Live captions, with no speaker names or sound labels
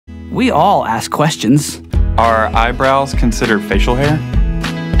We all ask questions. Are eyebrows considered facial hair?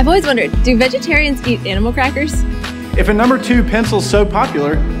 I've always wondered, do vegetarians eat animal crackers? If a number 2 pencil's so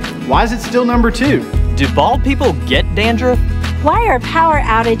popular, why is it still number 2? Do bald people get dandruff? Why are power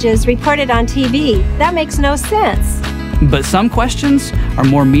outages reported on TV? That makes no sense. But some questions are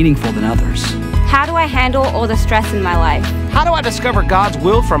more meaningful than others. How do I handle all the stress in my life? How do I discover God's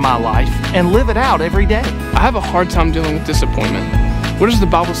will for my life and live it out every day? I have a hard time dealing with disappointment. What does the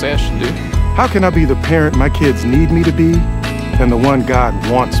Bible say I should do? How can I be the parent my kids need me to be and the one God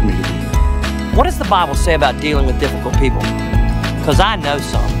wants me to be? What does the Bible say about dealing with difficult people? Because I know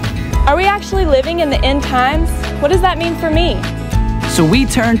some. Are we actually living in the end times? What does that mean for me? So we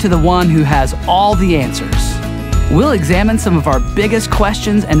turn to the one who has all the answers. We'll examine some of our biggest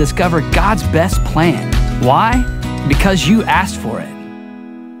questions and discover God's best plan. Why? Because you asked for it.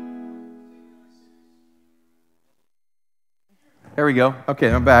 There we go.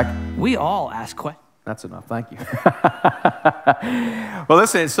 Okay, I'm back. We all ask questions. That's enough. Thank you. Well,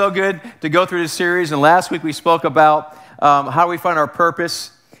 listen, it's so good to go through this series. And last week we spoke about how we find our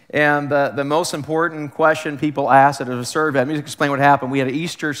purpose. And the most important question people asked at a survey, let me just explain what happened. We had an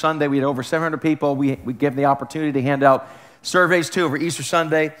Easter Sunday. We had over 700 people. We gave them the opportunity to hand out surveys too over Easter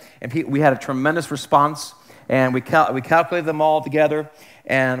Sunday. And we had a tremendous response. And we calculated them all together.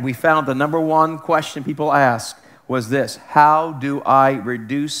 And we found the number one question people asked was this: how do I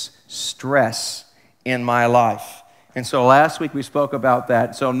reduce stress in my life? And so last week we spoke about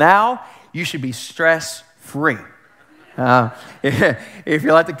that. So now you should be stress-free. If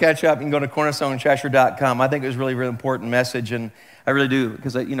you'd like to catch up, you can go to cornerstonecheshire.com. I think it was a really, really important message, and I really do,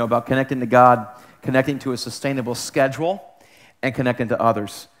 because about connecting to God, connecting to a sustainable schedule, and connecting to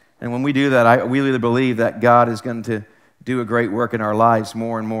others. And when we do that, we really believe that God is going to do a great work in our lives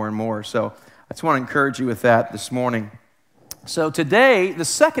more and more and more. So I just want to encourage you with that this morning. So today, the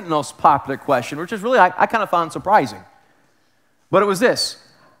second most popular question, which is really, I kind of found surprising, but it was this: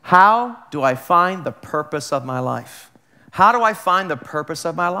 how do I find the purpose of my life? How do I find the purpose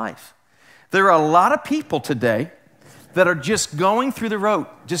of my life? There are a lot of people today that are just going through the road,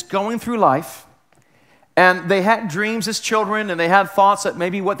 just going through life, and they had dreams as children, and they had thoughts that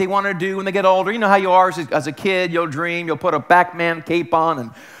maybe what they want to do when they get older. You know how you are as a kid, you'll dream, you'll put a Batman cape on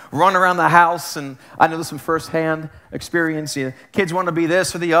and run around the house, and I know this from firsthand experience. Kids want to be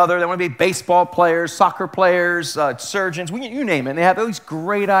this or the other. They want to be baseball players, soccer players, surgeons, you name it. And they have all these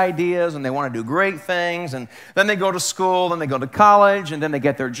great ideas, and they want to do great things, and then they go to school, then they go to college, and then they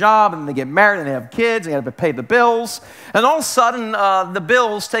get their job, and then they get married, and they have kids, and they have to pay the bills, and all of a sudden, the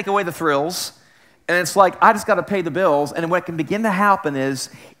bills take away the thrills, and it's like, I just got to pay the bills. And what can begin to happen is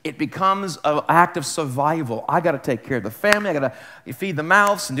it becomes an act of survival. I got to take care of the family. I got to feed the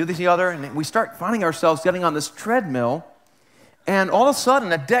mouths and do this and the other. And we start finding ourselves getting on this treadmill. And all of a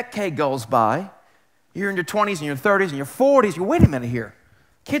sudden, a decade goes by. You're in your 20s and your 30s and your 40s. You wait a minute here.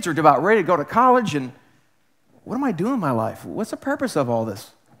 Kids are about ready to go to college. And what am I doing in my life? What's the purpose of all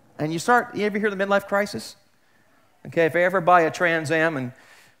this? And you ever hear the midlife crisis? Okay, if I ever buy a Trans Am and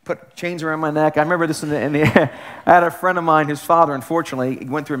put chains around my neck. I remember this I had a friend of mine, his father, unfortunately, he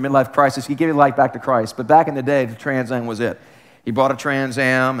went through a midlife crisis. He gave his life back to Christ. But back in the day, the Trans Am was it. He bought a Trans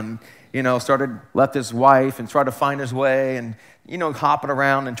Am and, left his wife and tried to find his way and, hopping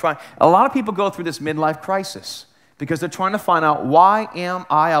around and trying. A lot of people go through this midlife crisis because they're trying to find out, why am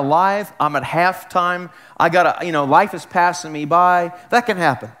I alive? I'm at halftime. Life is passing me by. That can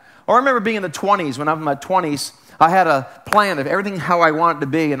happen. Or I remember being in the 20s, when I'm in my 20s, I had a plan of everything how I wanted it to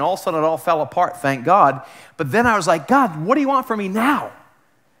be, and all of a sudden it all fell apart, thank God. But then I was like, God, what do you want from me now?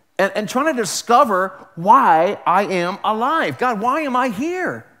 And trying to discover why I am alive. God, why am I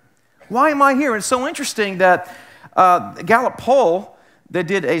here? Why am I here? And it's so interesting that Gallup poll, they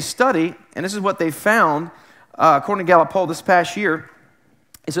did a study, and this is what they found, according to Gallup poll this past year.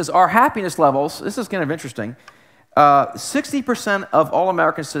 It says our happiness levels, this is kind of interesting, 60% of all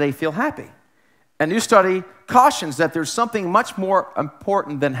Americans today feel happy. A new study cautions that there's something much more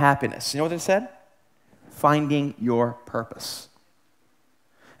important than happiness. You know what it said? Finding your purpose.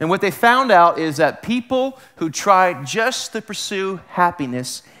 And what they found out is that people who try just to pursue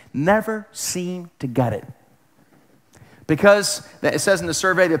happiness never seem to get it. Because it says in the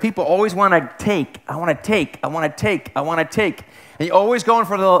survey that people always want to take, I want to take, I want to take, I want to take. And you're always going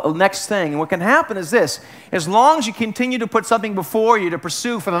for the next thing. And what can happen is this. As long as you continue to put something before you to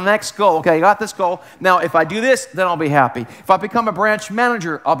pursue for the next goal, okay, I got this goal. Now, if I do this, then I'll be happy. If I become a branch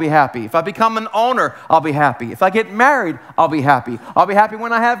manager, I'll be happy. If I become an owner, I'll be happy. If I get married, I'll be happy. I'll be happy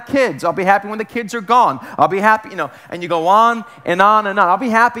when I have kids. I'll be happy when the kids are gone. I'll be happy, and you go on and on and on. I'll be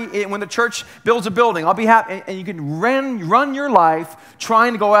happy when the church builds a building. I'll be happy. And you can run your life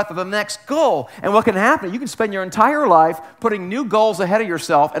trying to go after the next goal. And what can happen, you can spend your entire life putting new goals ahead of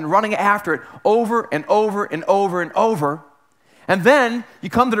yourself and running after it over and over and over and over. And then you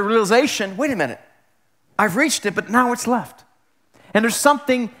come to the realization, wait a minute, I've reached it, but now it's left. And there's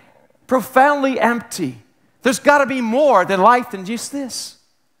something profoundly empty. There's got to be more than life than just this.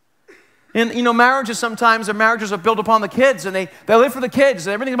 And, marriages sometimes, their marriages are built upon the kids, and they live for the kids,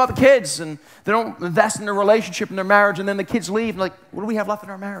 and everything about the kids, and they don't invest in their relationship and their marriage, and then the kids leave, and like, what do we have left in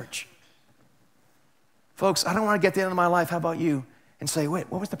our marriage? Folks, I don't want to get to the end of my life, how about you, and say,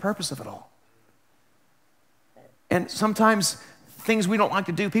 wait, what was the purpose of it all? And sometimes things we don't like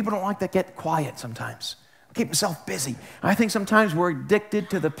to do, people don't like to get quiet sometimes. Keep themselves busy. I think sometimes we're addicted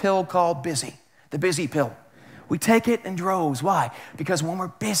to the pill called busy, the busy pill. We take it in droves. Why? Because when we're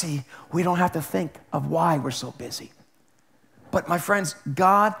busy, we don't have to think of why we're so busy. But my friends,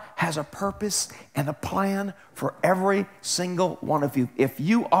 God has a purpose and a plan for every single one of you. If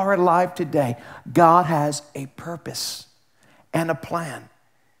you are alive today, God has a purpose and a plan.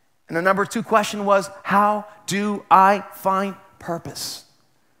 And the number 2 question was, how do I find purpose?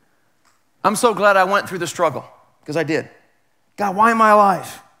 I'm so glad I went through the struggle, because I did. God, why am I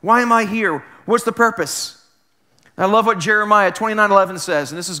alive? Why am I here? What's the purpose? I love what Jeremiah 29:11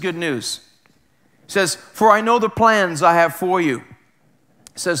 says, and this is good news. It says, for I know the plans I have for you,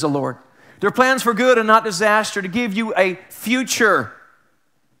 says the Lord. They're plans for good and not disaster, to give you a future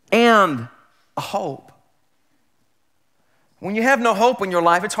and a hope. When you have no hope in your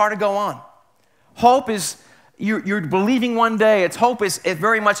life, it's hard to go on. Hope is, you're believing one day. Hope is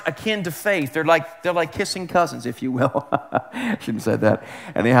very much akin to faith. They're like kissing cousins, if you will. I shouldn't have said that.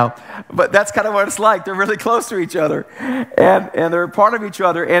 Anyhow, but that's kind of what it's like. They're really close to each other, and they're part of each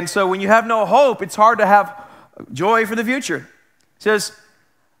other. And so when you have no hope, it's hard to have joy for the future. It says,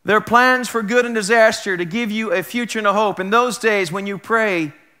 there are plans for good and disaster, to give you a future and a hope. In those days when you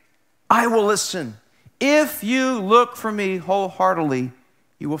pray, I will listen. If you look for me wholeheartedly,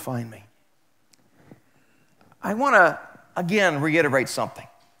 you will find me. I want to, again, reiterate something.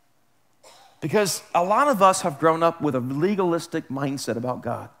 Because a lot of us have grown up with a legalistic mindset about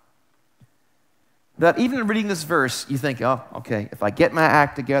God. That even reading this verse, you think, oh, okay, if I get my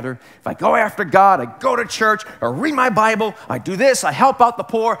act together, if I go after God, I go to church, or read my Bible, I do this, I help out the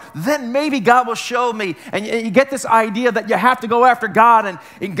poor, then maybe God will show me. And you get this idea that you have to go after God,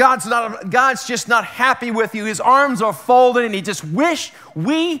 and God's just not happy with you. His arms are folded, and he just wish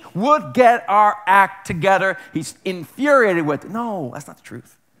we would get our act together. He's infuriated with it. No, that's not the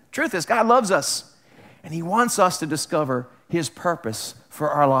truth. The truth is God loves us, and he wants us to discover his purpose for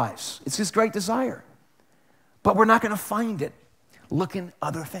our lives. It's his great desire. But we're not going to find it looking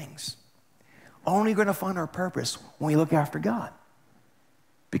other things. Only going to find our purpose when we look after God.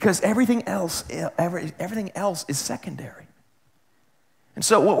 Because everything else is secondary. And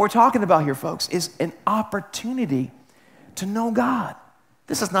so what we're talking about here, folks, is an opportunity to know God.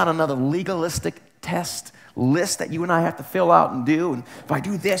 This is not another legalistic test list that you and I have to fill out and do. And if I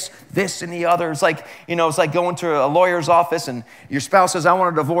do this, this, and the other, it's like going to a lawyer's office and your spouse says, I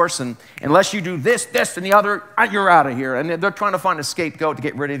want a divorce, and unless you do this, this, and the other, you're out of here. And they're trying to find a scapegoat to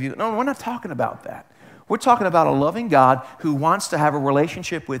get rid of you. No, we're not talking about that. We're talking about a loving God who wants to have a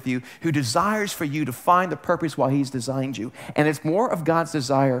relationship with you, who desires for you to find the purpose while he's designed you. And it's more of God's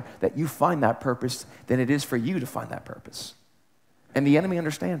desire that you find that purpose than it is for you to find that purpose. And the enemy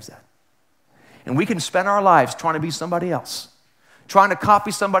understands that. And we can spend our lives trying to be somebody else, trying to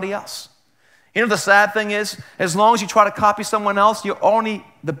copy somebody else. You know, the sad thing is, as long as you try to copy someone else,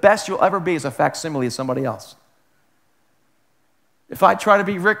 the best you'll ever be is a facsimile of somebody else. If I try to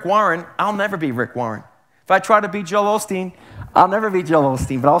be Rick Warren, I'll never be Rick Warren. If I try to be Joel Osteen, I'll never be Joel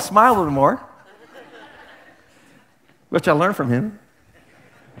Osteen, but I'll smile a little more, which I learned from him.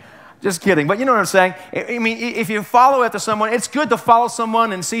 Just kidding, but you know what I'm saying? I mean, if you follow after someone, it's good to follow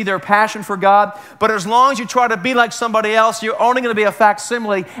someone and see their passion for God, but as long as you try to be like somebody else, you're only going to be a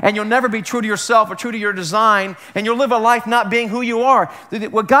facsimile, and you'll never be true to yourself or true to your design, and you'll live a life not being who you are.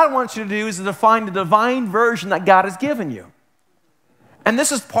 What God wants you to do is to find the divine version that God has given you. And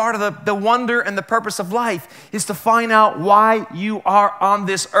this is part of the wonder and the purpose of life, is to find out why you are on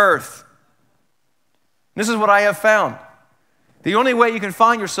this earth. This is what I have found. The only way you can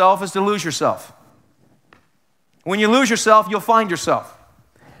find yourself is to lose yourself. When you lose yourself, you'll find yourself.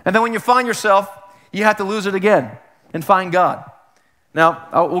 And then when you find yourself, you have to lose it again and find God.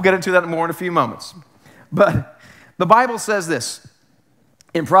 Now, we'll get into that more in a few moments. But the Bible says this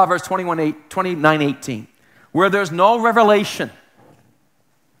in Proverbs 29:18, where there's no revelation,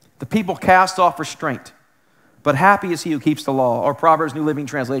 the people cast off restraint, but happy is he who keeps the law. Or Proverbs New Living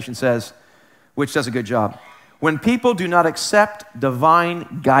Translation says, which does a good job, when people do not accept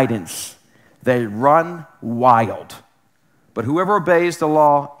divine guidance, they run wild. But whoever obeys the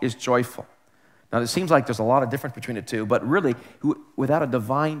law is joyful. Now, it seems like there's a lot of difference between the two, but really, without a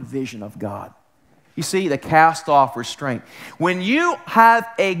divine vision of God. You see, the cast off restraint. When you have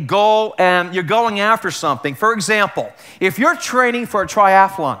a goal and you're going after something, for example, if you're training for a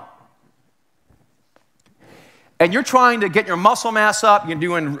triathlon, and you're trying to get your muscle mass up, you're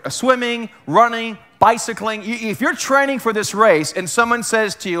doing swimming, running, bicycling. If you're training for this race and someone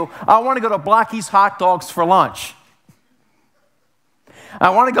says to you, I want to go to Blackie's Hot Dogs for lunch. I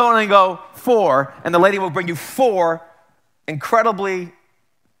want to go and go 4, and the lady will bring you 4 incredibly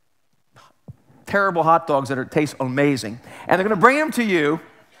terrible hot dogs that taste amazing. And they're going to bring them to you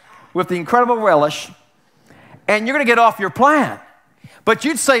with the incredible relish, and you're going to get off your plan. But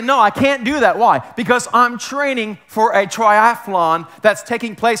you'd say, no, I can't do that. Why? Because I'm training for a triathlon that's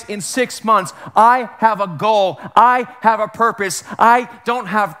taking place in 6 months. I have a goal. I have a purpose. I don't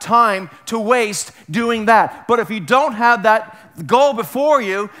have time to waste doing that. But if you don't have that goal before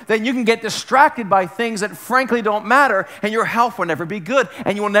you, then you can get distracted by things that frankly don't matter, and your health will never be good,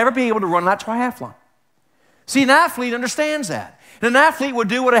 and you will never be able to run that triathlon. See, an athlete understands that. And an athlete will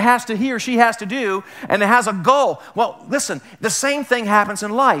do what he or she has to do, and it has a goal. Well, listen, the same thing happens in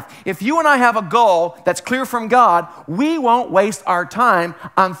life. If you and I have a goal that's clear from God, we won't waste our time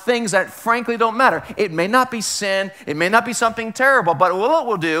on things that frankly don't matter. It may not be sin, it may not be something terrible, but what it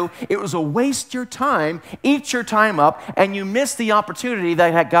will do, it will waste your time, eat your time up, and you miss the opportunity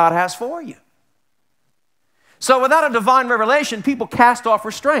that God has for you. So without a divine revelation, people cast off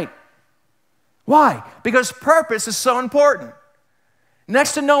restraint. Why? Because purpose is so important.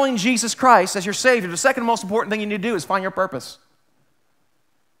 Next to knowing Jesus Christ as your Savior, the second most important thing you need to do is find your purpose.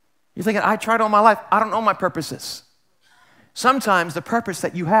 You're thinking, I tried all my life. I don't know what my purpose is. Sometimes the purpose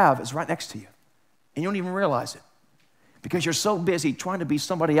that you have is right next to you, and you don't even realize it because you're so busy trying to be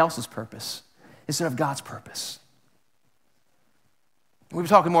somebody else's purpose instead of God's purpose. We'll be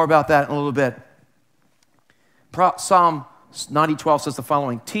talking more about that in a little bit. Psalm 90:12 says the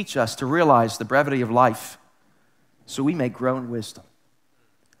following, teach us to realize the brevity of life so we may grow in wisdom.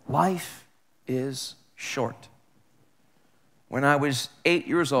 Life is short. When I was 8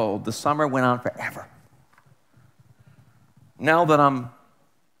 years old, the summer went on forever. Now that I'm a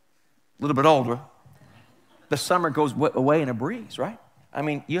little bit older, the summer goes away in a breeze, right? I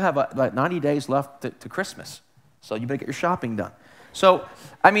mean, you have like 90 days left to Christmas, so you better get your shopping done. So,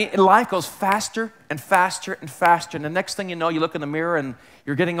 I mean, life goes faster and faster and faster, and the next thing you know, you look in the mirror and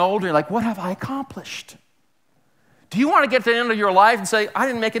you're getting older, you're like, what have I accomplished? Do you want to get to the end of your life and say, I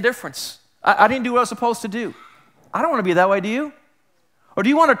didn't make a difference. I didn't do what I was supposed to do. I don't want to be that way, do you? Or do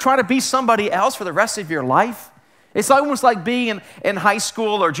you want to try to be somebody else for the rest of your life? It's almost like being in high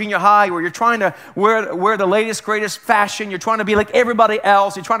school or junior high where you're trying to wear the latest, greatest fashion. You're trying to be like everybody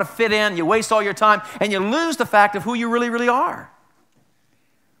else. You're trying to fit in. You waste all your time, and you lose the fact of who you really, really are.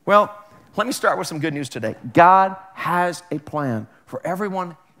 Well, let me start with some good news today. God has a plan for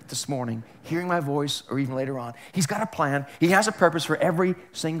everyone this morning, hearing my voice, or even later on. He's got a plan. He has a purpose for every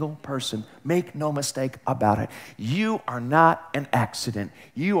single person. Make no mistake about it. You are not an accident.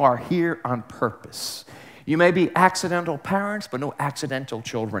 You are here on purpose. You may be accidental parents, but no accidental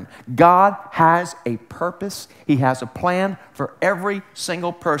children. God has a purpose. He has a plan for every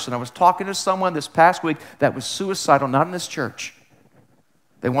single person. I was talking to someone this past week that was suicidal, not in this church.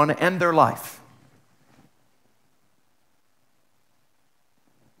 They want to end their life.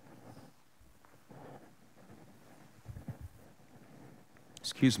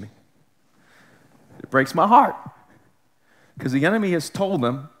 Excuse me. It breaks my heart because the enemy has told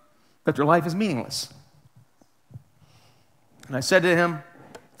them that their life is meaningless. And I said to him,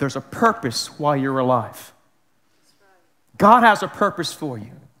 there's a purpose why you're alive. God has a purpose for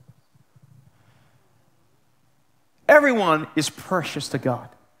you. Everyone is precious to God.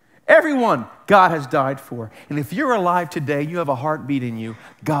 Everyone God has died for. And if you're alive today, you have a heartbeat in you,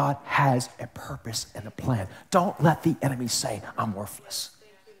 God has a purpose and a plan. Don't let the enemy say, I'm worthless.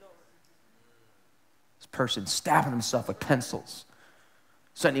 This person stabbing himself with pencils,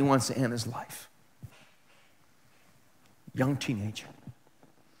 saying he wants to end his life. Young teenager.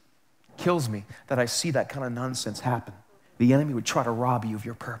 Kills me that I see that kind of nonsense happen. The enemy would try to rob you of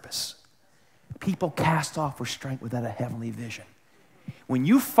your purpose. people cast off restraint without a heavenly vision. When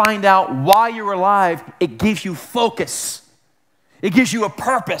you find out why you're alive, it gives you focus. It gives you a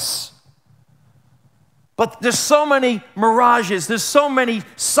purpose. But there's so many mirages, there's so many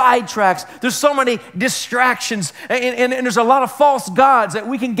sidetracks, there's so many distractions, and there's a lot of false gods that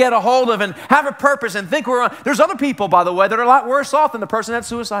we can get a hold of and have a purpose and think we're on. There's other people, by the way, that are a lot worse off than the person that's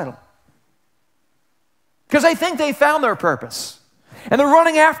suicidal. Because they think they found their purpose. And they're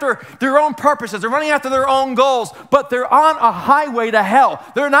running after their own purposes, they're running after their own goals, but they're on a highway to hell.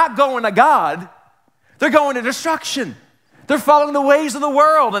 They're not going to God, they're going to destruction. They're following the ways of the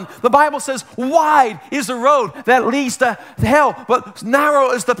world. And the Bible says, wide is the road that leads to hell, but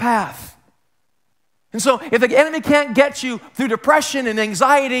narrow is the path. And so if the enemy can't get you through depression and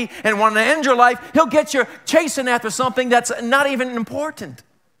anxiety and wanting to end your life, he'll get you chasing after something that's not even important.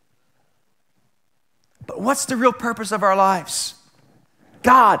 But what's the real purpose of our lives?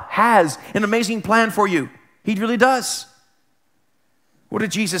 God has an amazing plan for you. He really does. What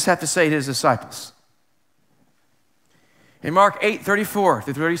did Jesus have to say to his disciples? In Mark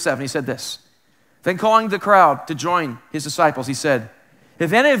 8:34-37, he said this. Then calling the crowd to join his disciples, he said,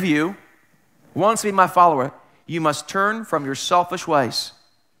 if any of you wants to be my follower, you must turn from your selfish ways.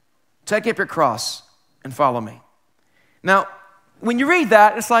 Take up your cross and follow me. Now, when you read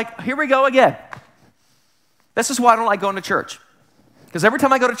that, it's like, here we go again. This is why I don't like going to church. Because every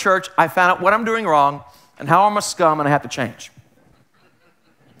time I go to church, I found out what I'm doing wrong and how I'm a scum and I have to change.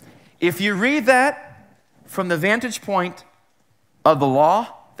 If you read that from the vantage point of the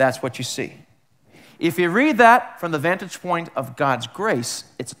law, that's what you see. If you read that from the vantage point of God's grace,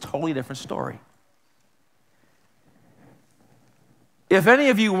 it's a totally different story. If any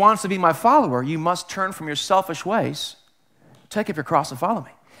of you wants to be my follower, you must turn from your selfish ways, take up your cross and follow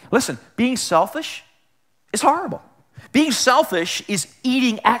me. Listen, being selfish is horrible. Being selfish is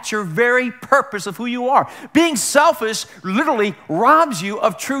eating at your very purpose of who you are. Being selfish literally robs you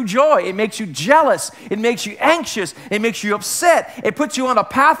of true joy. It makes you jealous. It makes you anxious. It makes you upset. It puts you on a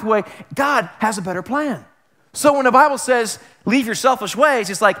pathway. God has a better plan. So when the Bible says, leave your selfish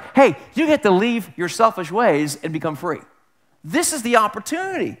ways, it's like, hey, you get to leave your selfish ways and become free. This is the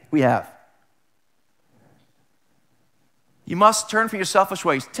opportunity we have. You must turn from your selfish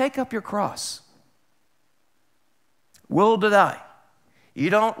ways. Take up your cross. Will to die. You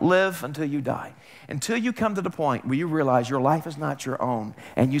don't live until you die. Until you come to the point where you realize your life is not your own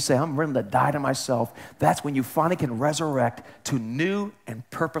and you say, I'm willing to die to myself, that's when you finally can resurrect to new and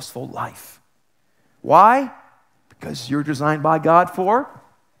purposeful life. Why? Because you're designed by God for?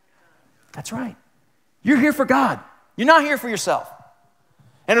 That's right. You're here for God. You're not here for yourself.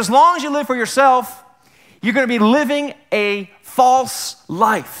 And as long as you live for yourself, you're going to be living a false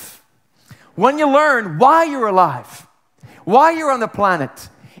life. When you learn why you're alive, why you're on the planet,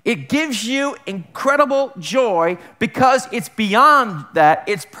 it gives you incredible joy because it's beyond that.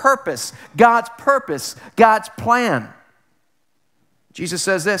 It's purpose, God's plan. Jesus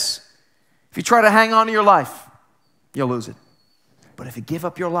says this, if you try to hang on to your life, you'll lose it. But if you give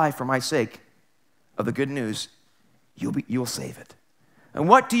up your life for my sake of the good news, you'll save it. And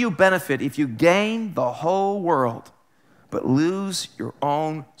what do you benefit if you gain the whole world but lose your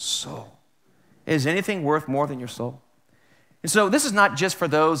own soul? Is anything worth more than your soul? And so this is not just for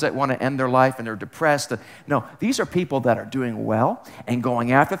those that want to end their life and they're depressed. No, these are people that are doing well and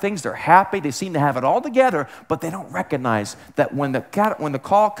going after things. They're happy. They seem to have it all together, but they don't recognize that when the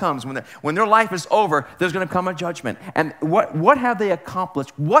call comes, when their life is over, there's going to come a judgment. And what have they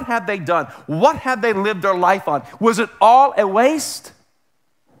accomplished? What have they done? What have they lived their life on? Was it all a waste?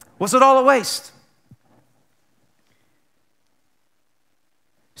 Was it all a waste?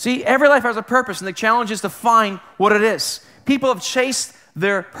 See, every life has a purpose, and the challenge is to find what it is. People have chased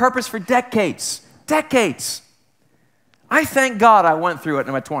their purpose for decades. Decades. I thank God I went through it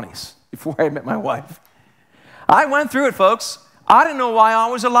in my 20s before I met my wife. I went through it, folks. I didn't know why I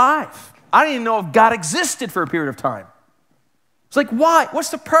was alive. I didn't even know if God existed for a period of time. It's like, why? What's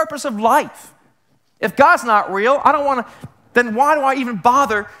the purpose of life? If God's not real, I don't want to, then why do I even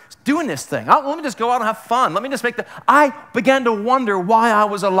bother doing this thing? Let me just go out and have fun. Let me just I began to wonder why I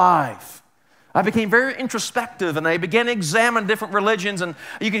was alive. I became very introspective, and I began to examine different religions, and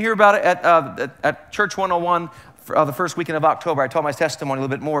you can hear about it at Church 101 for, the first weekend of October. I told my testimony a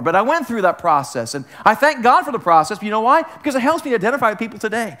little bit more, but I went through that process, and I thank God for the process. But you know why? Because it helps me identify with people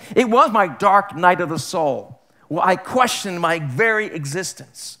today. It was my dark night of the soul. Well, I questioned my very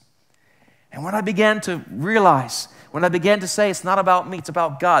existence. And when I began to realize, when I began to say it's not about me, it's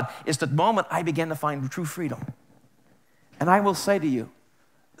about God, it's the moment I began to find true freedom. And I will say to you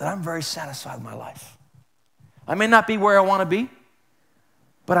that I'm very satisfied with my life. I may not be where I want to be,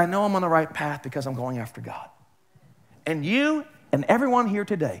 but I know I'm on the right path because I'm going after God. And you and everyone here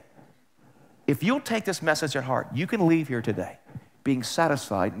today, if you'll take this message at heart, you can leave here today being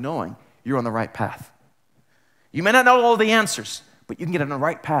satisfied knowing you're on the right path. You may not know all the answers, but you can get on the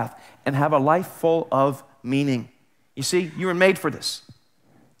right path and have a life full of meaning. You see, you were made for this.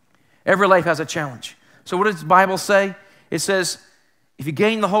 Every life has a challenge. So what does the Bible say? It says, if you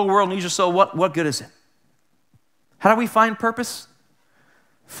gain the whole world and lose your soul, what good is it? How do we find purpose?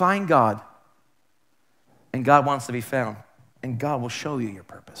 Find God. And God wants to be found. And God will show you your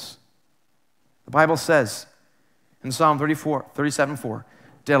purpose. The Bible says in Psalm 37:4,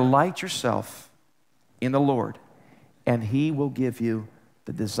 delight yourself in the Lord, and He will give you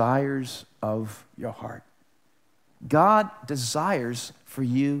the desires of your heart. God desires for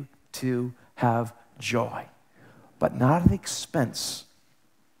you to have joy, but not at the expense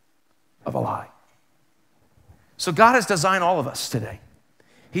of a lie. So God has designed all of us today.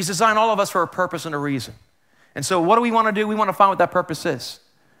 He's designed all of us for a purpose and a reason. And so what do we want to do? We want to find what that purpose is.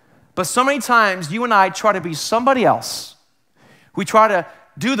 But so many times you and I try to be somebody else. We try to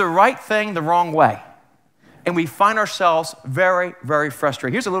do the right thing the wrong way. And we find ourselves very, very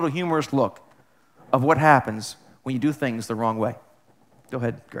frustrated. Here's a little humorous look of what happens when you do things the wrong way. Go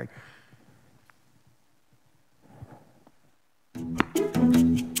ahead, Greg.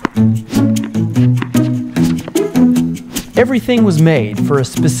 Everything was made for a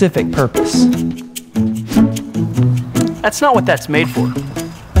specific purpose. That's not what that's made for.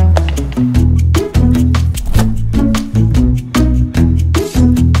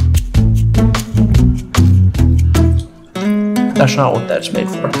 That's not what that's made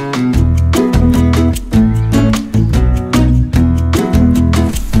for.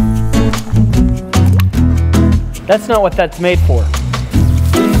 That's not what that's made for.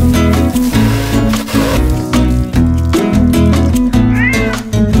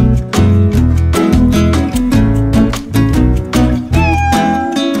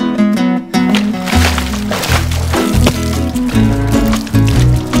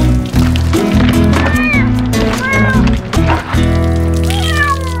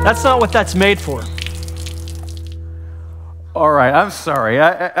 That's not what that's made for. All right, I'm sorry.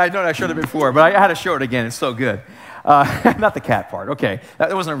 I know I showed it before, but I had to show it again. It's so good. Not the cat part, okay.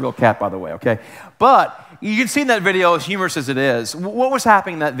 That wasn't a real cat, by the way, okay. But you can see in that video, as humorous as it is, what was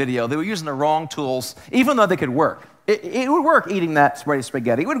happening in that video? They were using the wrong tools, even though they could work. It would work eating that ready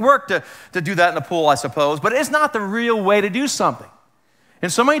spaghetti. It would work to do that in the pool, I suppose, but it's not the real way to do something.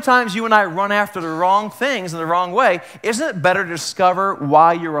 And so many times you and I run after the wrong things in the wrong way. Isn't it better to discover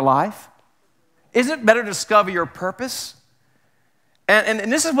why you're alive? Isn't it better to discover your purpose?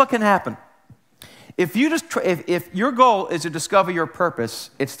 And this is what can happen. If your goal is to discover your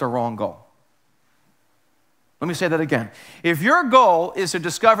purpose, it's the wrong goal. Let me say that again. If your goal is to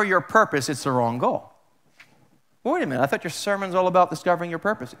discover your purpose, it's the wrong goal. Well, wait a minute, I thought your sermon's all about discovering your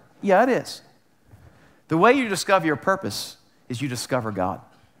purpose. Yeah, it is. The way you discover your purpose is you discover God.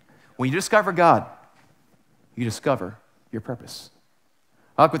 When you discover God, you discover your purpose.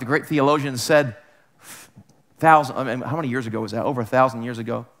 I like what the great theologian said how many years ago was that? Over 1,000 years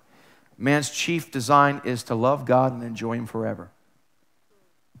ago. Man's chief design is to love God and enjoy Him forever.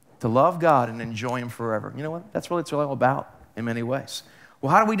 To love God and enjoy Him forever. You know what? That's what it's all about in many ways.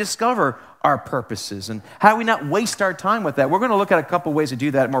 Well, how do we discover our purposes? And how do we not waste our time with that? We're going to look at a couple ways to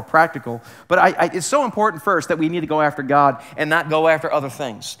do that, more practical. But it's so important first that we need to go after God and not go after other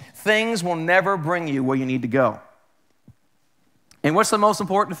things. Things will never bring you where you need to go. And what's the most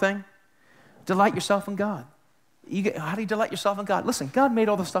important thing? Delight yourself in God. How do you delight yourself in God? Listen, God made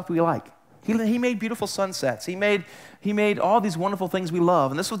all the stuff we like. He made beautiful sunsets. He made all these wonderful things we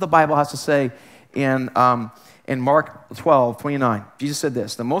love. And this is what the Bible has to say in Mark 12:29. Jesus said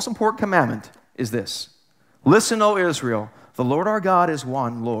this, the most important commandment is this. Listen, O Israel, the Lord our God is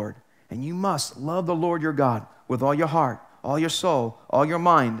one Lord, and you must love the Lord your God with all your heart, all your soul, all your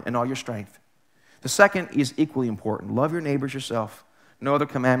mind, and all your strength. The second is equally important. Love your neighbors yourself. No other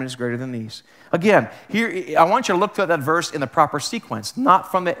commandment is greater than these. Again, here, I want you to look at that verse in the proper sequence, not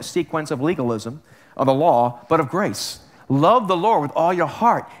from the sequence of legalism, of the law, but of grace. Love the Lord with all your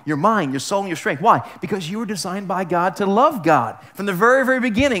heart, your mind, your soul, and your strength. Why? Because you were designed by God to love God. From the very, very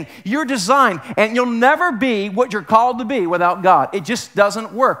beginning, you're designed, and you'll never be what you're called to be without God. It just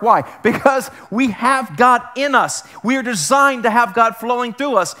doesn't work. Why? Because we have God in us. We are designed to have God flowing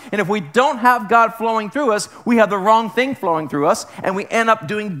through us. And if we don't have God flowing through us, we have the wrong thing flowing through us, and we end up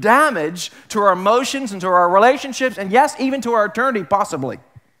doing damage to our emotions and to our relationships, and yes, even to our eternity, possibly.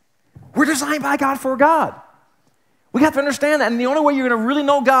 We're designed by God for God. We have to understand that, and the only way you're going to really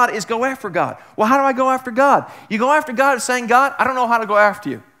know God is go after God. Well, how do I go after God? You go after God saying, God, I don't know how to go after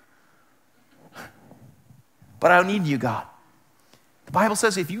you, but I need you, God. The Bible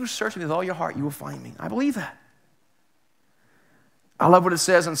says if you search me with all your heart, you will find me. I believe that. I love what it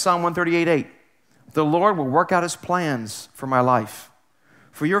says in Psalm 138:8. The Lord will work out his plans for my life.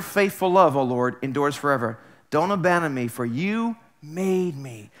 For your faithful love, O Lord, endures forever. Don't abandon me, for you made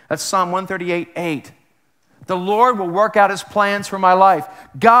me. That's Psalm 138:8. The Lord will work out his plans for my life.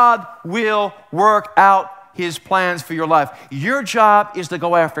 God will work out his plans for your life. Your job is to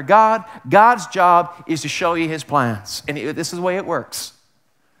go after God. God's job is to show you his plans. And this is the way it works.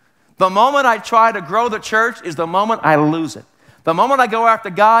 The moment I try to grow the church is the moment I lose it. The moment I go after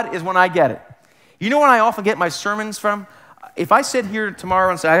God is when I get it. You know when I often get my sermons from? If I sit here tomorrow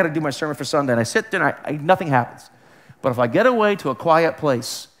and say, I got to do my sermon for Sunday, and I sit there and nothing happens. But if I get away to a quiet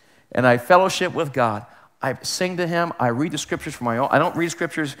place and I fellowship with God, I sing to him, I read the scriptures for my own. I don't read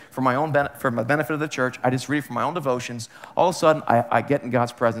scriptures for my own for the benefit of the church. I just read it for my own devotions. All of a sudden, I get in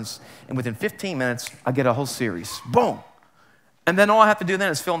God's presence, and within 15 minutes, I get a whole series. Boom. And then all I have to do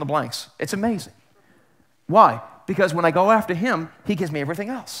then is fill in the blanks. It's amazing. Why? Because when I go after him, he gives me everything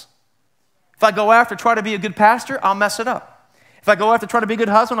else. If I go after try to be a good pastor, I'll mess it up. If I go after try to be a good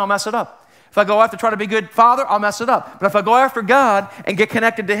husband, I'll mess it up. If I go after try to be a good father, I'll mess it up. But if I go after God and get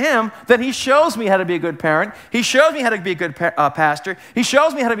connected to him, then he shows me how to be a good parent. He shows me how to be a good pastor. He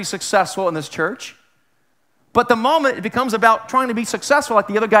shows me how to be successful in this church. But the moment it becomes about trying to be successful like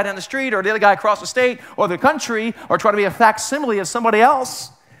the other guy down the street or the other guy across the state or the country or try to be a facsimile of somebody else,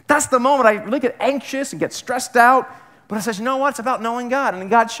 that's the moment I really get anxious and get stressed out. But I says, you know what? It's about knowing God, and then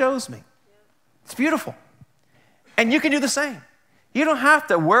God shows me. It's beautiful. And you can do the same. You don't have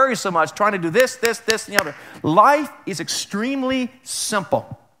to worry so much trying to do this, and the other. Life is extremely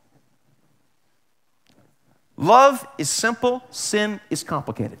simple. Love is simple. Sin is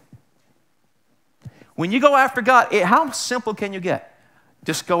complicated. When you go after God, how simple can you get?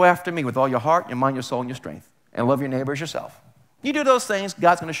 Just go after me with all your heart, your mind, your soul, and your strength. And love your neighbor as yourself. You do those things,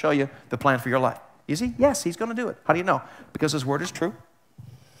 God's going to show you the plan for your life. Is he? Yes, he's going to do it. How do you know? Because his word is true.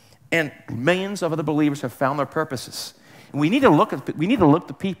 And millions of other believers have found their purposes. We need to look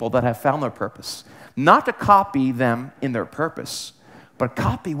at people that have found their purpose. Not to copy them in their purpose, but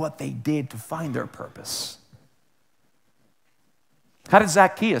copy what they did to find their purpose. How did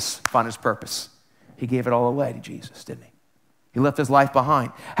Zacchaeus find his purpose? He gave it all away to Jesus, didn't he? He left his life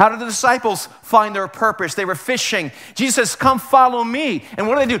behind. How did the disciples find their purpose? They were fishing. Jesus says, come follow me. And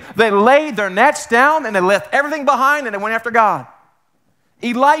what did they do? They laid their nets down and they left everything behind and they went after God.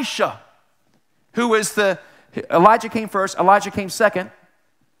 Elisha, who was Elijah came first, Elijah came second.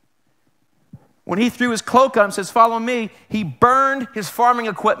 When he threw his cloak on him and says, follow me, he burned his farming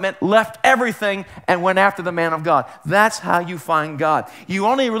equipment, left everything, and went after the man of God. That's how you find God. You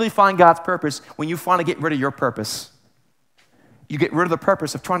only really find God's purpose when you finally get rid of your purpose. You get rid of the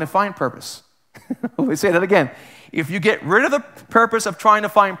purpose of trying to find purpose. Let me say that again. If you get rid of the purpose of trying to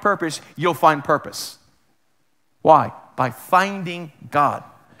find purpose, you'll find purpose. Why? By finding God.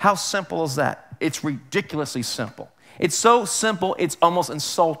 How simple is that? It's ridiculously simple. It's so simple, it's almost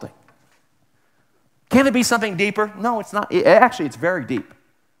insulting. Can it be something deeper? No, it's not. Actually, it's very deep.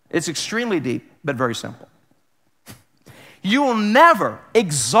 It's extremely deep, but very simple. You will never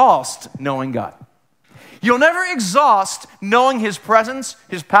exhaust knowing God. You'll never exhaust knowing his presence,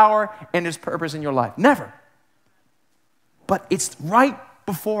 his power, and his purpose in your life. Never. But it's right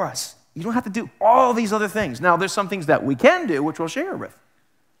before us. You don't have to do all these other things. Now, there's some things that we can do, which we'll share with.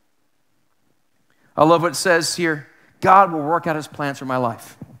 I love what it says here. God will work out his plans for my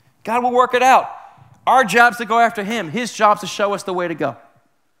life. God will work it out. Our job's to go after him. His job's to show us the way to go.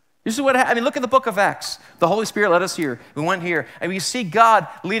 This is what I mean, look at the book of Acts. The Holy Spirit led us here. We went here. And we see God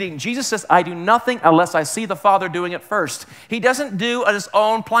leading. Jesus says, I do nothing unless I see the Father doing it first. He doesn't do his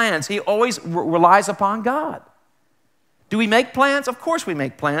own plans. He always relies upon God. Do we make plans? Of course we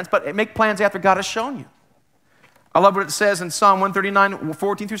make plans, but make plans after God has shown you. I love what it says in Psalm 139,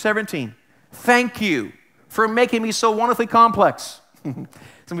 14 through 17. Thank you for making me so wonderfully complex. Some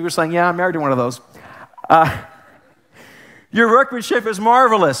people are saying, yeah, I'm married to one of those. Your workmanship is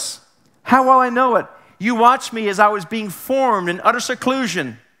marvelous. How well I know it. You watched me as I was being formed in utter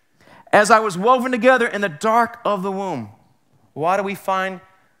seclusion, as I was woven together in the dark of the womb. Why do we find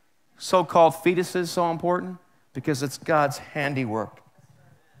so-called fetuses so important? Because it's God's handiwork.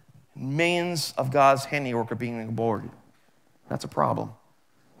 Millions of God's handiwork are being aborted. That's a problem.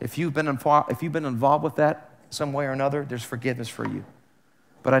 If you've been involved with that some way or another, there's forgiveness for you.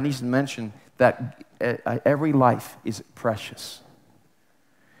 But I need to mention that every life is precious.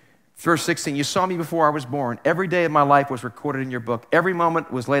 Verse 16, you saw me before I was born. Every day of my life was recorded in your book. Every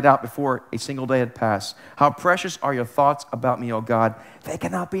moment was laid out before a single day had passed. How precious are your thoughts about me, O God. They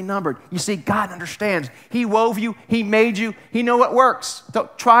cannot be numbered. You see, God understands. He wove you. He made you. He knows what works.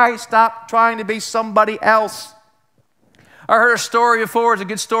 Stop trying to be somebody else. I heard a story before. It's a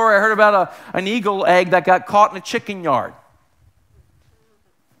good story. I heard about an eagle egg that got caught in a chicken yard.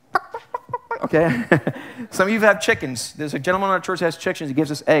 Okay, some of you have chickens. There's a gentleman in our church that has chickens. He gives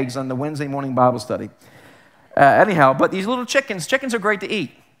us eggs on the Wednesday morning Bible study. Anyhow, but these little chickens are great to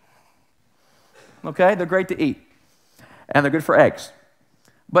eat. Okay, they're great to eat. And they're good for eggs.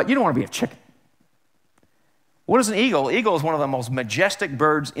 But you don't want to be a chicken. What is an eagle? Eagle is one of the most majestic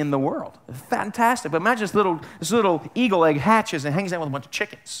birds in the world. Fantastic. But imagine this little eagle egg hatches and hangs out with a bunch of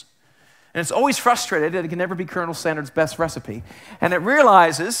chickens. And it's always frustrated that it can never be Colonel Sanders' best recipe. And it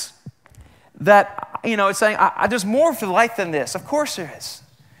realizes that, it's saying, there's more for life than this. Of course there is.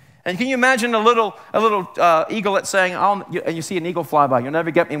 And can you imagine a little eaglet saying, and you see an eagle fly by, you'll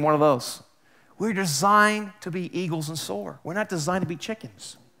never get me one of those. We're designed to be eagles and soar. We're not designed to be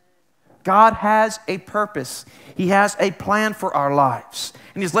chickens. God has a purpose. He has a plan for our lives.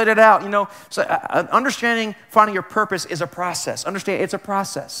 And He's laid it out. So understanding, finding your purpose is a process. Understand, it's a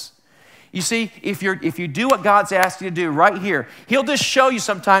process. You see, if you do what God's asked you to do right here, He'll just show you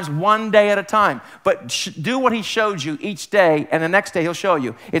sometimes one day at a time. But do what He showed you each day, and the next day He'll show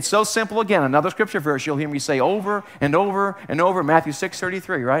you. It's so simple. Again, another scripture verse you'll hear me say over and over and over, Matthew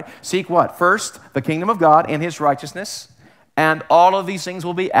 6:33, right? Seek what? First, the kingdom of God and His righteousness, and all of these things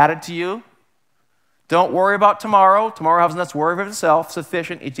will be added to you. Don't worry about tomorrow. Tomorrow has enough worry of itself.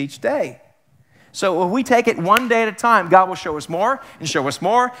 Sufficient is each day. So if we take it one day at a time, God will show us more and show us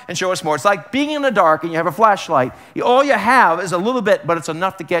more and show us more. It's like being in the dark and you have a flashlight. All you have is a little bit, but it's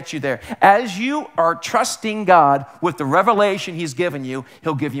enough to get you there. As you are trusting God with the revelation He's given you,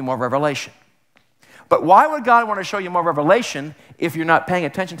 He'll give you more revelation. But why would God want to show you more revelation if you're not paying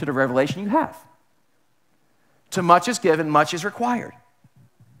attention to the revelation you have? To much is given, much is required.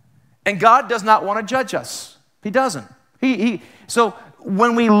 And God does not want to judge us. He doesn't. So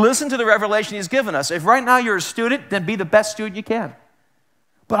when we listen to the revelation He's given us, if right now you're a student, then be the best student you can.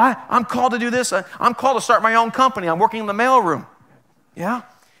 But I'm called to do this. I'm called to start my own company. I'm working in the mailroom. Yeah?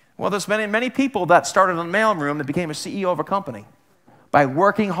 Well, there's many people that started in the mailroom that became a CEO of a company by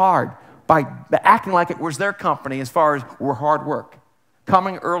working hard, by acting like it was their company as far as hard work,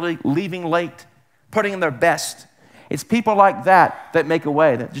 coming early, leaving late, putting in their best. It's people like that make a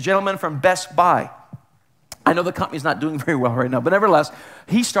way. The gentleman from Best Buy, I know the company's not doing very well right now, but nevertheless,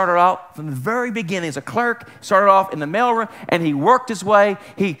 he started out from the very beginning as a clerk, started off in the mailroom, and he worked his way.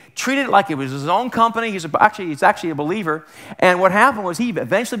 He treated it like it was his own company. He's actually a believer. And what happened was he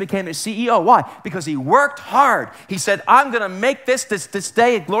eventually became a CEO. Why? Because he worked hard. He said, I'm going to make this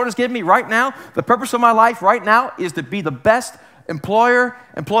day the Lord has given me right now. The purpose of my life right now is to be the best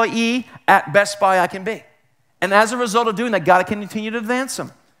employee at Best Buy I can be. And as a result of doing that, God can continue to advance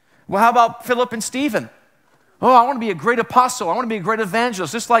him. Well, how about Philip and Stephen? Oh, I want to be a great apostle. I want to be a great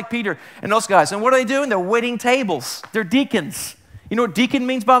evangelist, just like Peter and those guys. And what are they doing? They're waiting tables. They're deacons. You know what deacon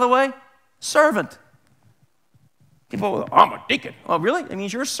means, by the way? Servant. People, I'm a deacon. Oh, really? It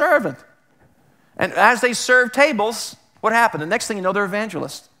means you're a servant. And as they serve tables, what happened? The next thing you know, they're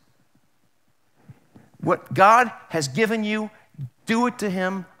evangelists. What God has given you, do it to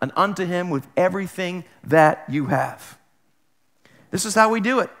Him and unto Him with everything that you have. This is how we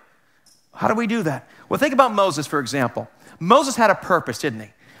do it. How do we do that? Well, think about Moses, for example. Moses had a purpose, didn't he?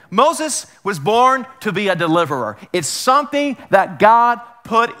 Moses was born to be a deliverer. It's something that God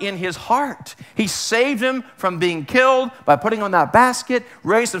put in his heart. He saved him from being killed by putting on that basket,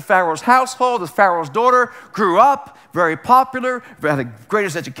 raised in Pharaoh's household as Pharaoh's daughter, grew up, very popular, had the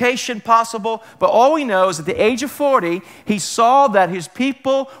greatest education possible. But all we know is at the age of 40, he saw that his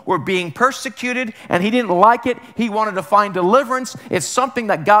people were being persecuted and he didn't like it. He wanted to find deliverance. It's something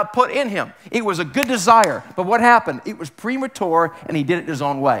that God put in him. It was a good desire. But what happened? It was premature and he did it his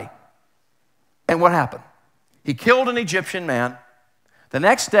own way. And what happened? He killed an Egyptian man. The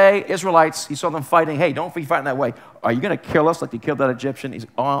next day, Israelites, he saw them fighting. Hey, don't be fighting that way. Are you going to kill us like you killed that Egyptian? He's,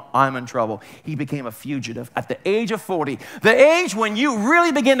 oh, I'm in trouble. He became a fugitive at the age of 40. The age when you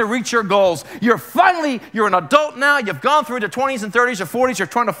really begin to reach your goals. You're an adult now. You've gone through the 20s and 30s or 40s. You're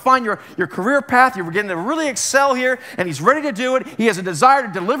trying to find your career path. You're beginning to really excel here, and he's ready to do it. He has a desire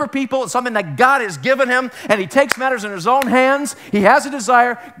to deliver people. It's something that God has given him, and he takes matters in his own hands. He has a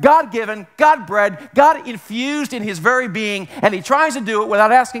desire, God-given, God-bred, God-infused in his very being, and he tries to do it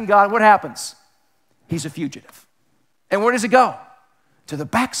without asking God. What happens? He's a fugitive. And where does he go? To the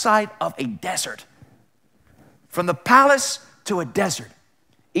backside of a desert. From the palace to a desert.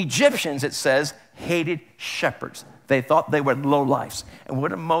 Egyptians, it says, hated shepherds. They thought they were low lives. And what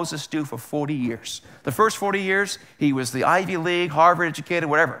did Moses do for 40 years? The first 40 years, he was the Ivy League, Harvard educated,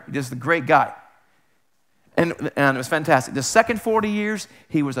 whatever. He was the great guy. And it was fantastic. The second 40 years,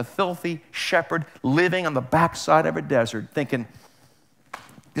 he was a filthy shepherd living on the backside of a desert thinking,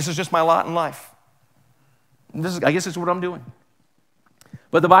 this is just my lot in life. I guess this is what I'm doing.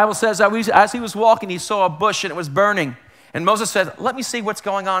 But the Bible says that as he was walking, he saw a bush and it was burning. And Moses said, let me see what's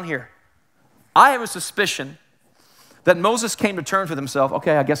going on here. I have a suspicion that Moses came to terms with himself,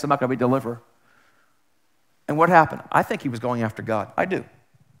 okay, I guess I'm not going to be a deliverer. And what happened? I think he was going after God. I do.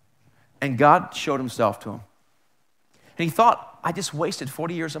 And God showed himself to him. And he thought, I just wasted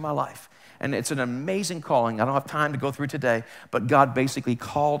 40 years of my life. And it's an amazing calling. I don't have time to go through today, but God basically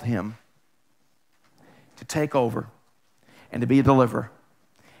called him to take over and to be a deliverer.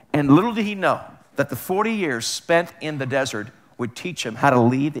 And little did he know that the 40 years spent in the desert would teach him how to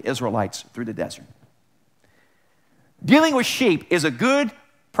lead the Israelites through the desert. Dealing with sheep is a good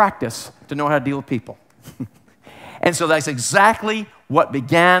practice to know how to deal with people. And so that's exactly what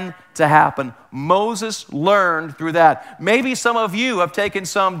began to happen. Moses learned through that. Maybe some of you have taken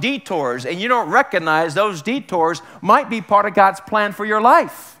some detours and you don't recognize those detours might be part of God's plan for your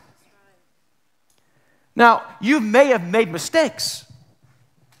life. Now, you may have made mistakes.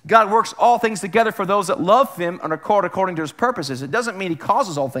 God works all things together for those that love him and are called according to his purposes. It doesn't mean he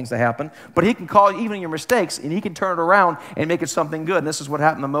causes all things to happen, but he can cause even your mistakes and he can turn it around and make it something good. And this is what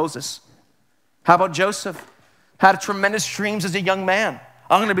happened to Moses. How about Joseph? Had tremendous dreams as a young man.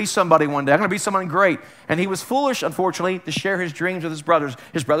 I'm going to be somebody one day. I'm going to be someone great. And he was foolish, unfortunately, to share his dreams with his brothers.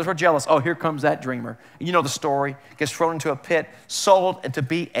 His brothers were jealous. Oh, here comes that dreamer. You know the story. Gets thrown into a pit, sold to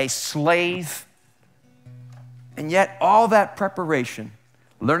be a slave. And yet all that preparation,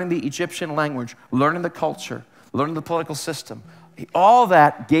 learning the Egyptian language, learning the culture, learning the political system, all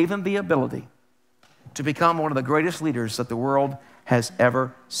that gave him the ability to become one of the greatest leaders that the world has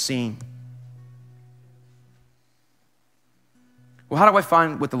ever seen. Well, how do I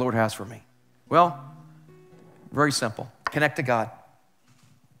find what the Lord has for me? Well, very simple. Connect to God.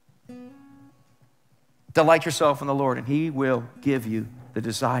 Delight yourself in the Lord, and he will give you the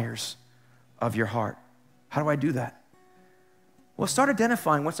desires of your heart. How do I do that? Well, start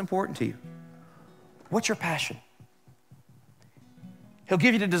identifying what's important to you. What's your passion? He'll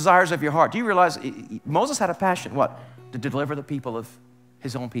give you the desires of your heart. Do you realize Moses had a passion? What? To deliver the people of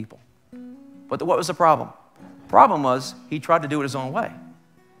his own people. But what was the problem? The problem was he tried to do it his own way.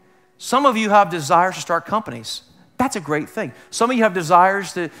 Some of you have desires to start companies. That's a great thing. Some of you have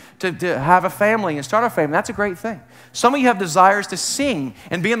desires to have a family and start a family. That's a great thing. Some of you have desires to sing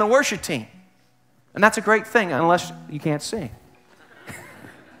and be in the worship team. And that's a great thing unless you can't sing.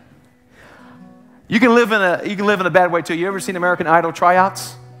 You can live in a bad way too. You ever seen American Idol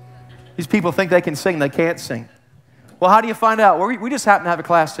tryouts? These people think they can sing, they can't sing. Well, how do you find out? Well, we just happen to have a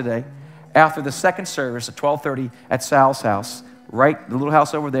class today after the second service at 12:30 at Sal's house, right, the little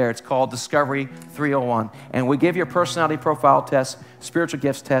house over there. It's called Discovery 301. And we give you a personality profile test, spiritual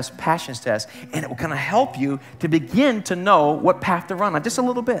gifts test, passions test, and it will kind of help you to begin to know what path to run on, just a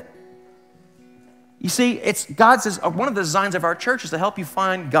little bit. You see, God says one of the designs of our church is to help you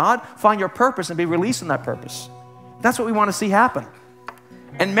find God, find your purpose, and be released in that purpose. That's what we want to see happen.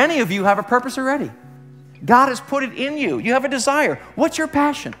 And many of you have a purpose already. God has put it in you. You have a desire. What's your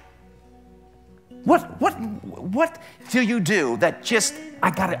passion? What do you do that just,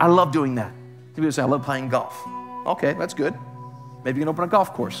 I love doing that? People say, I love playing golf. Okay, that's good. Maybe you can open a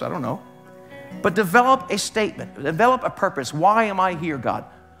golf course. I don't know. But develop a statement. Develop a purpose. Why am I here, God?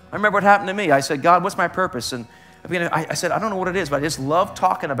 I remember what happened to me. I said, God, what's my purpose? And I said, I don't know what it is, but I just love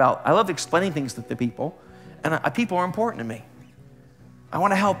talking about, I love explaining things to people, and people are important to me. I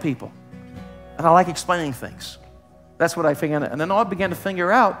want to help people, and I like explaining things. That's what I figured out. And then I began to figure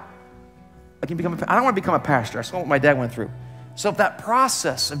out, I don't want to become a pastor. I saw what my dad went through. So that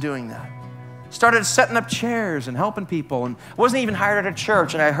process of doing that, started setting up chairs and helping people, and wasn't even hired at a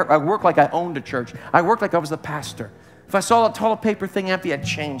church, and I worked like I owned a church. I worked like I was the pastor. If I saw a toilet paper thing empty, I'd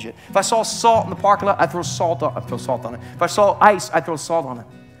change it. If I saw salt in the parking lot, I'd throw salt on it. If I saw ice, I'd throw salt on it.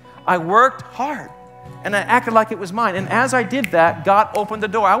 I worked hard, and I acted like it was mine. And as I did that, God opened the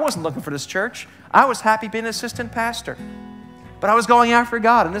door. I wasn't looking for this church. I was happy being an assistant pastor. But I was going after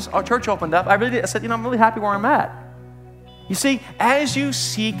God, and our church opened up. I said, I'm really happy where I'm at. You see, as you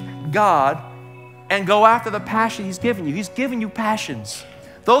seek God and go after the passion He's given you passions.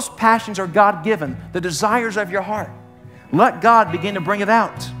 Those passions are God-given, the desires of your heart. Let God begin to bring it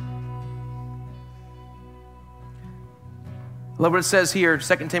out. Look what it says here,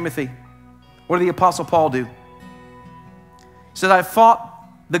 2 Timothy. What did the Apostle Paul do? He said, I fought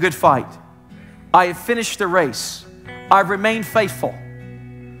the good fight. I have finished the race. I've remained faithful.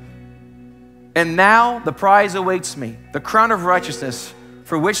 And now the prize awaits me, the crown of righteousness,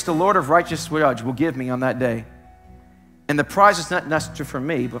 for which the Lord of righteous judge will give me on that day. And the prize is not necessary for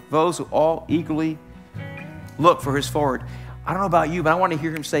me, but those who all eagerly look for his forward. I don't know about you, but I want to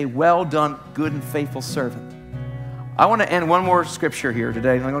hear him say, well done, good and faithful servant. I want to end one more scripture here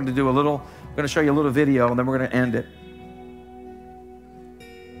today. I'm going to show you a little video, and then we're going to end it.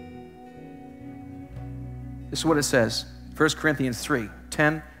 This is what it says. 1 Corinthians 3,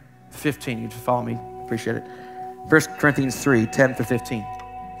 10 to 15. You can follow me. Appreciate it. 1 Corinthians 3, 10 to 15.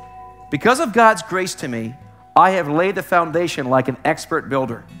 Because of God's grace to me, I have laid the foundation like an expert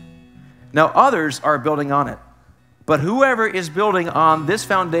builder. Now others are building on it. But whoever is building on this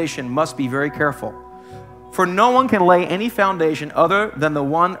foundation must be very careful. For no one can lay any foundation other than the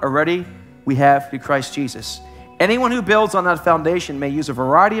one already we have through Christ Jesus. Anyone who builds on that foundation may use a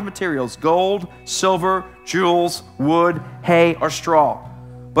variety of materials: gold, silver, jewels, wood, hay, or straw.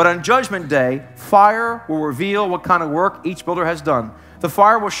 But on Judgment Day, fire will reveal what kind of work each builder has done. The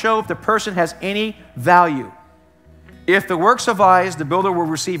fire will show if the person has any value. If the work survives, the builder will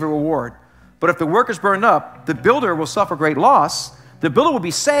receive a reward. But if the work is burned up, the builder will suffer great loss. The builder will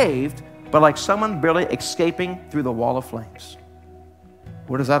be saved, but like someone barely escaping through the wall of flames.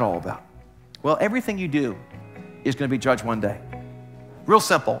 What is that all about? Well, everything you do is going to be judged one day. Real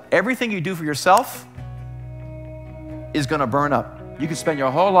simple. Everything you do for yourself is going to burn up. You can spend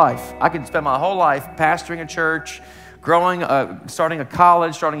your whole life. I can spend my whole life pastoring a church, starting a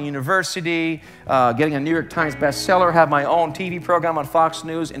college, starting a university, getting a New York Times bestseller, have my own TV program on Fox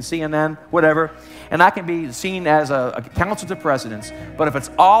News and CNN, whatever. And I can be seen as a counsel to presidents. But if it's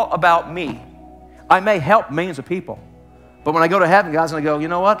all about me, I may help millions of people. But when I go to heaven, God's going to go, you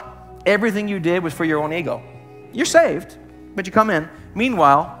know what? Everything you did was for your own ego. You're saved, but you come in.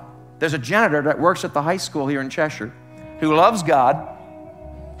 Meanwhile, there's a janitor that works at the high school here in Cheshire who loves God,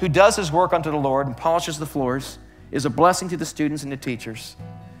 who does his work unto the Lord and polishes the floors, is a blessing to the students and the teachers.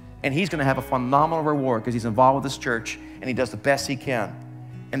 And he's going to have a phenomenal reward because he's involved with this church and he does the best he can.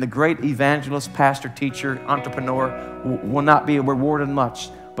 And the great evangelist, pastor, teacher, entrepreneur will not be rewarded much,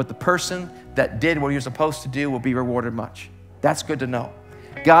 but the person that did what he was supposed to do will be rewarded much. That's good to know.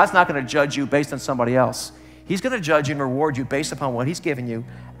 God's not going to judge you based on somebody else. He's going to judge you and reward you based upon what he's given you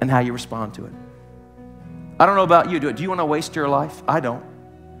and how you respond to it. I don't know about you. Do you want to waste your life? I don't.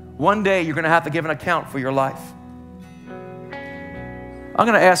 One day you're going to have to give an account for your life. I'm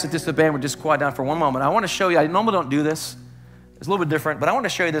going to ask that the band would just quiet down for one moment. I want to show you, I normally don't do this. It's a little bit different, but I want to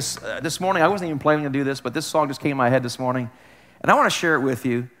show you this. This morning, I wasn't even planning to do this, but this song just came in my head this morning. And I want to share it with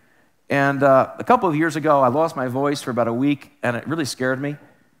you. And a couple of years ago, I lost my voice for about a week, and it really scared me. I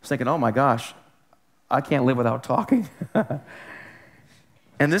was thinking, oh my gosh, I can't live without talking.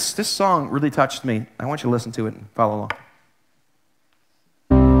 And this song really touched me. I want you to listen to it and follow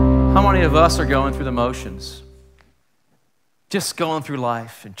along. How many of us are going through the motions? Just going through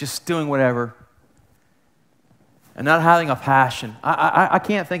life and just doing whatever and not having a passion. I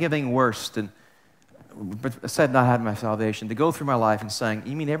can't think of anything worse than, but said not having my salvation, to go through my life and saying,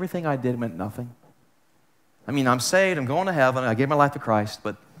 you mean everything I did meant nothing? I mean, I'm saved, I'm going to heaven, I gave my life to Christ,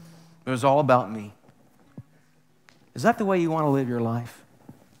 but it was all about me. Is that the way you want to live your life?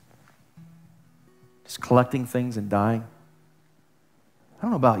 Just collecting things and dying? I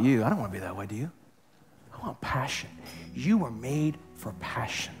don't know about you. I don't want to be that way, do you? I want passion. You were made for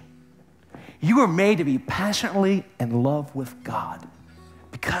passion. You were made to be passionately in love with God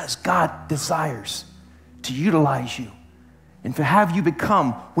because God desires to utilize you and to have you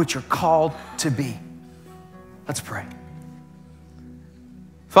become what you're called to be. Let's pray.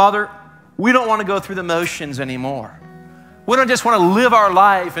 Father, we don't want to go through the motions anymore. We don't just want to live our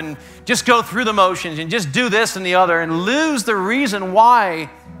life and just go through the motions and just do this and the other and lose the reason why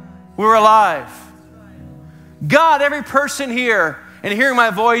we're alive. God, every person here and hearing my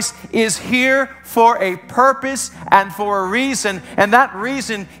voice is here for a purpose and for a reason, and that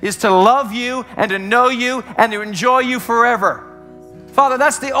reason is to love you and to know you and to enjoy you forever. Father,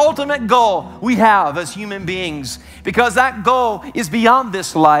 that's the ultimate goal we have as human beings, because that goal is beyond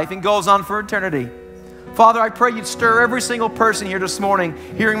this life and goes on for eternity. Father, I pray you'd stir every single person here this morning,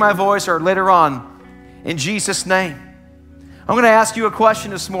 hearing my voice or later on, in Jesus' name. I'm going to ask you a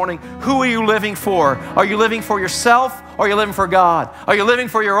question this morning. Who are you living for? Are you living for yourself or are you living for God? Are you living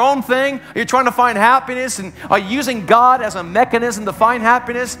for your own thing? Are you trying to find happiness? And are you using God as a mechanism to find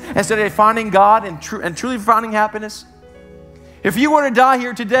happiness instead of finding God and truly finding happiness? If you were to die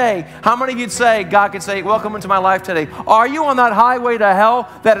here today, how many of you'd say, God could say, welcome into my life today? Are you on that highway to hell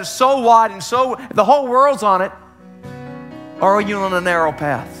that is so wide and so, the whole world's on it? Or are you on a narrow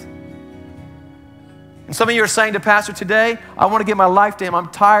path? And some of you are saying to Pastor today, I want to give my life to Him. I'm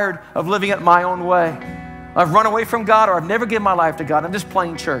tired of living it my own way. I've run away from God, or I've never given my life to God. I'm just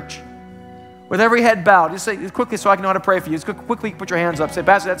playing church. With every head bowed, just say quickly so I can know how to pray for you. Just quickly put your hands up. Say,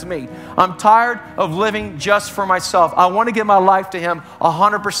 Pastor, that's me. I'm tired of living just for myself. I want to give my life to Him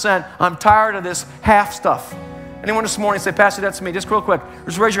 100%. I'm tired of this half stuff. Anyone this morning say, Pastor, that's me. Just real quick.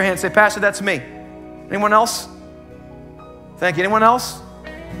 Just raise your hand. Say, Pastor, that's me. Anyone else? Thank you. Anyone else?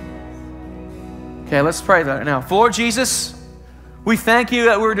 Okay, let's pray that now. Lord Jesus, we thank you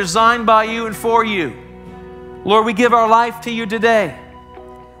that we're designed by you and for you. Lord, we give our life to you today.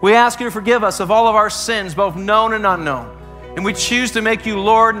 We ask you to forgive us of all of our sins, both known and unknown. And we choose to make you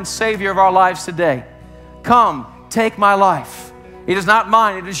Lord and Savior of our lives today. Come, take my life. It is not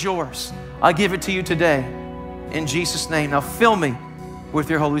mine, it is yours. I give it to you today. In Jesus' name. Now fill me with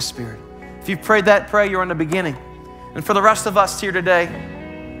your Holy Spirit. If you prayed that prayer, you're in the beginning. And for the rest of us here today,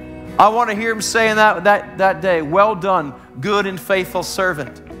 I want to hear Him saying that day, well done, good and faithful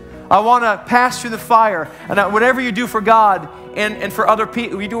servant. I want to pass through the fire. And whatever you do for God and for other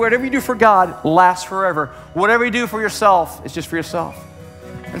people, whatever you do for God lasts forever. Whatever you do for yourself is just for yourself.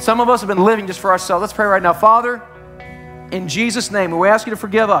 And some of us have been living just for ourselves. Let's pray right now. Father, in Jesus' name, we ask you to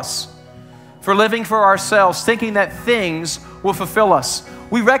forgive us for living for ourselves, thinking that things will fulfill us.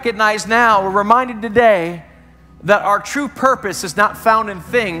 We recognize now, we're reminded today, that our true purpose is not found in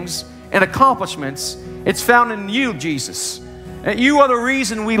things and accomplishments. It's found in you, Jesus. And you are the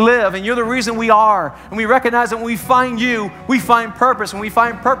reason we live, and you're the reason we are. And we recognize that when we find you, we find purpose. When we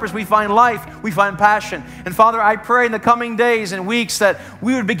find purpose, we find life, we find passion. And Father, I pray in the coming days and weeks that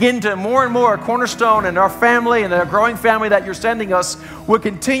we would begin to more and more, Cornerstone and our family and our growing family that you're sending us, would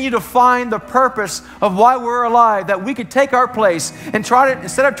continue to find the purpose of why we're alive, that we could take our place and try to,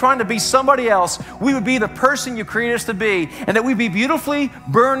 instead of trying to be somebody else, we would be the person you created us to be, and that we'd be beautifully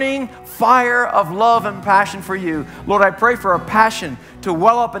burning fire of love and passion for you. Lord, I pray for a passion to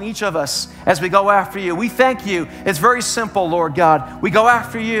well up in each of us as we go after you. We thank you. It's very simple, Lord God. We go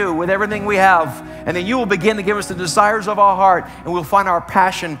after you with everything we have, and then you will begin to give us the desires of our heart, and we'll find our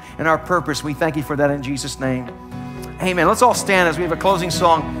passion and our purpose. We thank you for that in Jesus' name. Amen. Let's all stand as we have a closing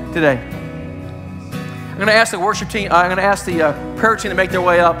song today. I'm going to ask the worship team, I'm going to ask the prayer team to make their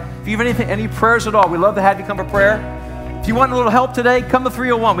way up. If you have any prayers at all, we'd love to have you come for prayer. If you want a little help today, come to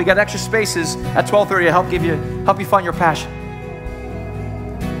 301. We got extra spaces at 12:30 to help you find your passion.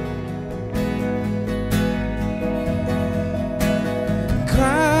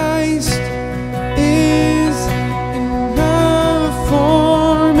 Christ is enough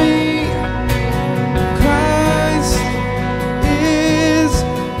for me. Christ is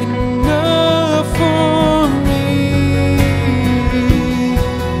enough for me.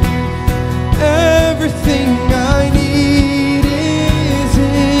 Everything I need is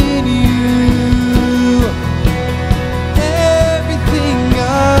in you. Everything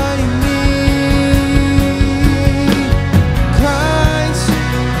I need. Christ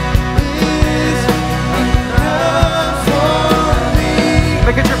is enough for me.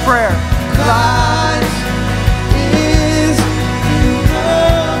 Make it your prayer. Christ is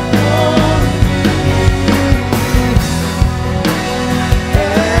enough for me.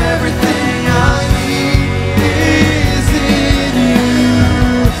 Everything I need is in you.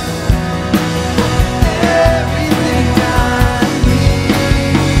 Everything I need.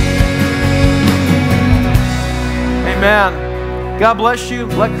 Amen. God bless you.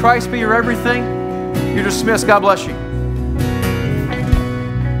 Let Christ be your everything. You're dismissed. God bless you.